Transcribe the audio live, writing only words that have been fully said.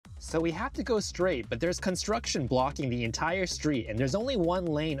So we have to go straight, but there's construction blocking the entire street and there's only one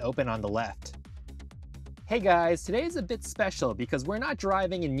lane open on the left. Hey guys, today is a bit special because we're not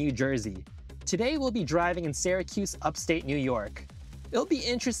driving in New Jersey. Today we'll be driving in Syracuse, upstate New York. It'll be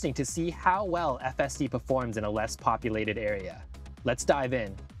interesting to see how well FSD performs in a less populated area. Let's dive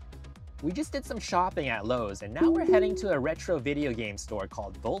in. We just did some shopping at Lowe's and now we're heading to a retro video game store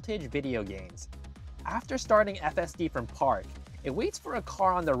called Voltage Video Games. After starting FSD from park, it waits for a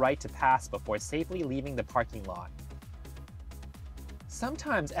car on the right to pass before safely leaving the parking lot.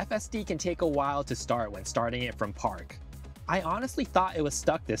 Sometimes FSD can take a while to start when starting it from park. I honestly thought it was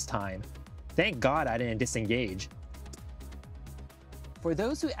stuck this time. Thank God I didn't disengage. For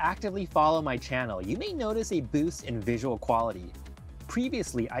those who actively follow my channel, you may notice a boost in visual quality.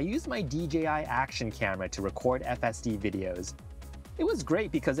 Previously, I used my DJI action camera to record FSD videos. It was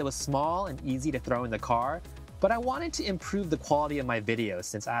great because it was small and easy to throw in the car, but I wanted to improve the quality of my videos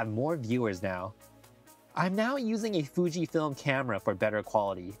since I have more viewers now. I'm now using a Fujifilm camera for better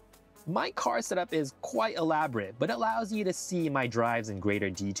quality. My car setup is quite elaborate, but allows you to see my drives in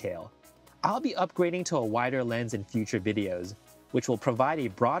greater detail. I'll be upgrading to a wider lens in future videos, which will provide a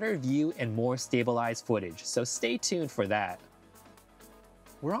broader view and more stabilized footage, so stay tuned for that.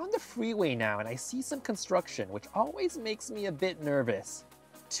 We're on the freeway now and I see some construction, which always makes me a bit nervous.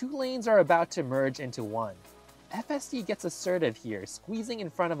 Two lanes are about to merge into one. FSD gets assertive here, squeezing in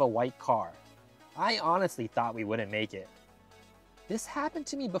front of a white car. I honestly thought we wouldn't make it. This happened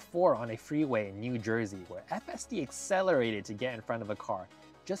to me before on a freeway in New Jersey where FSD accelerated to get in front of a car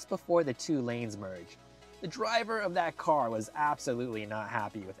just before the two lanes merged. The driver of that car was absolutely not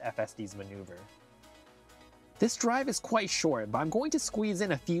happy with FSD's maneuver. This drive is quite short, but I'm going to squeeze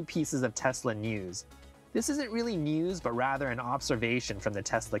in a few pieces of Tesla news. This isn't really news, but rather an observation from the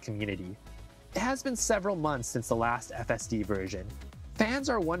Tesla community. It has been several months since the last FSD version. Fans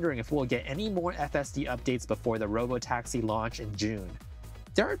are wondering if we'll get any more FSD updates before the Robotaxi launch in June.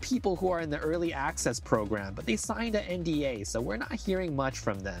 There are people who are in the early access program, but they signed an NDA, so we're not hearing much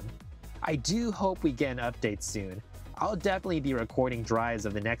from them. I do hope we get an update soon. I'll definitely be recording drives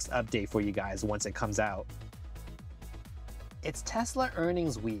of the next update for you guys once it comes out. It's Tesla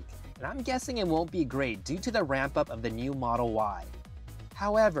earnings week, and I'm guessing it won't be great due to the ramp up of the new Model Y.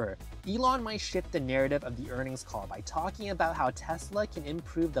 However, Elon might shift the narrative of the earnings call by talking about how Tesla can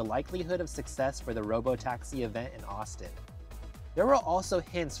improve the likelihood of success for the Robotaxi event in Austin. There were also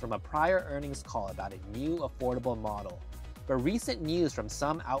hints from a prior earnings call about a new affordable model, but recent news from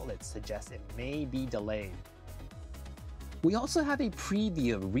some outlets suggests it may be delayed. We also have a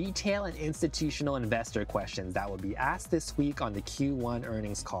preview of retail and institutional investor questions that will be asked this week on the Q1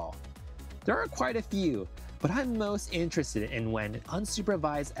 earnings call. There are quite a few, but I'm most interested in when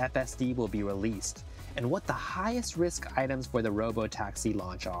unsupervised FSD will be released and what the highest risk items for the Robotaxi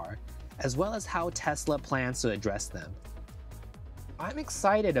launch are, as well as how Tesla plans to address them. I'm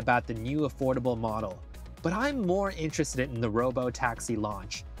excited about the new affordable model, but I'm more interested in the Robotaxi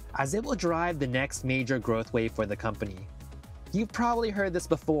launch, as it will drive the next major growth wave for the company. You've probably heard this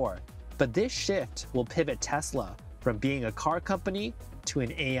before, but this shift will pivot Tesla from being a car company to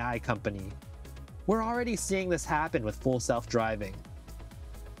an AI company. We're already seeing this happen with full self-driving.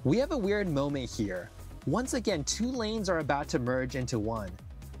 We have a weird moment here. Once again, two lanes are about to merge into one.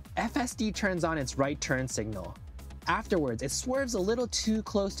 FSD turns on its right turn signal. Afterwards, it swerves a little too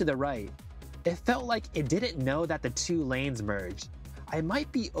close to the right. It felt like it didn't know that the two lanes merged. I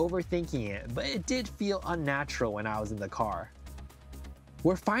might be overthinking it, but it did feel unnatural when I was in the car.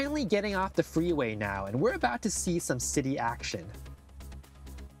 We're finally getting off the freeway now, and we're about to see some city action.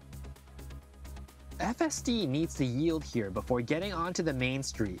 FSD needs to yield here before getting onto the main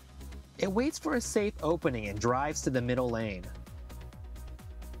street. It waits for a safe opening and drives to the middle lane.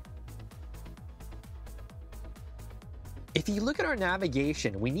 If you look at our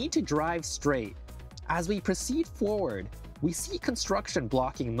navigation, we need to drive straight. As we proceed forward, we see construction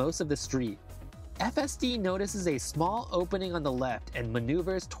blocking most of the street. FSD notices a small opening on the left and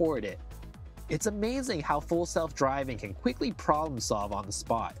maneuvers toward it. It's amazing how full self-driving can quickly problem solve on the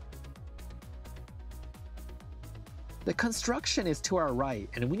spot. The construction is to our right,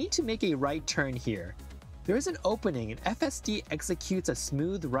 and we need to make a right turn here. There is an opening and FSD executes a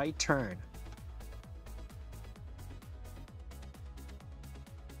smooth right turn.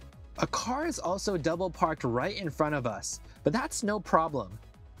 A car is also double parked right in front of us, but that's no problem.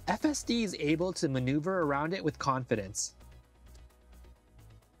 FSD is able to maneuver around it with confidence.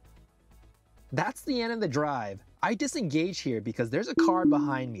 That's the end of the drive. I disengage here because there's a car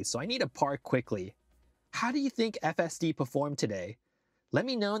behind me, so I need to park quickly. How do you think FSD performed today? Let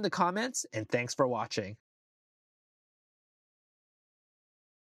me know in the comments, and thanks for watching.